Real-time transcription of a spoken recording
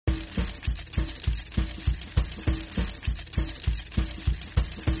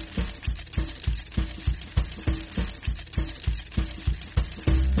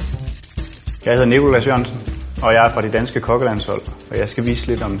Jeg hedder Nikolaj, og jeg er fra det danske kokkelandshold, og jeg skal vise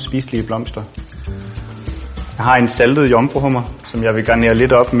lidt om spiselige blomster. Jeg har en saltet jomfruhummer, som jeg vil garnere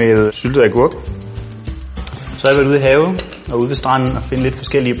lidt op med syltet agurk. Så har jeg været ude i haven og ude ved stranden og finde lidt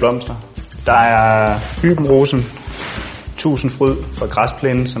forskellige blomster. Der er hybenrosen, tusindfryd fra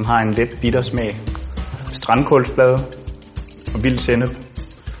græsplænen, som har en let bitter smag. Strandkålsblade og vild sennep.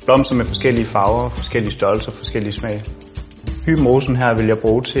 Blomster med forskellige farver, forskellige størrelser, forskellige smag. Hybenrosen her vil jeg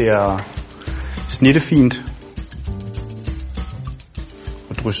bruge til at snitte fint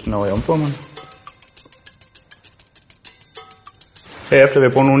og drysse den over i jomfruhummeren. Herefter vil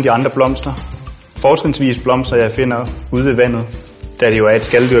jeg bruge nogle af de andre blomster. Fortrinsvis blomster, jeg finder ude ved vandet, da det jo er et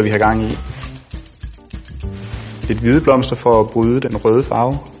skaldyr, vi har gang i. Lidt hvide blomster for at bryde den røde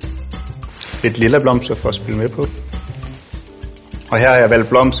farve. Lidt lilla blomster for at spille med på. Og her har jeg valgt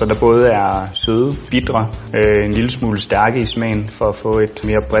blomster, der både er søde, bitre, en lille smule stærke i smagen, for at få et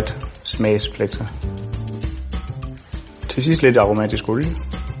mere bredt smagsspektrum. Til sidst lidt aromatisk olie.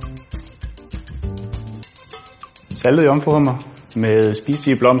 Saltet jomfruhummer med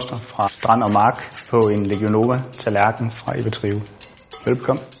spiselige blomster fra strand og mark på en Legionova tallerken fra Eva Trive.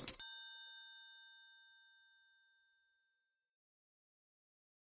 Velbekomme.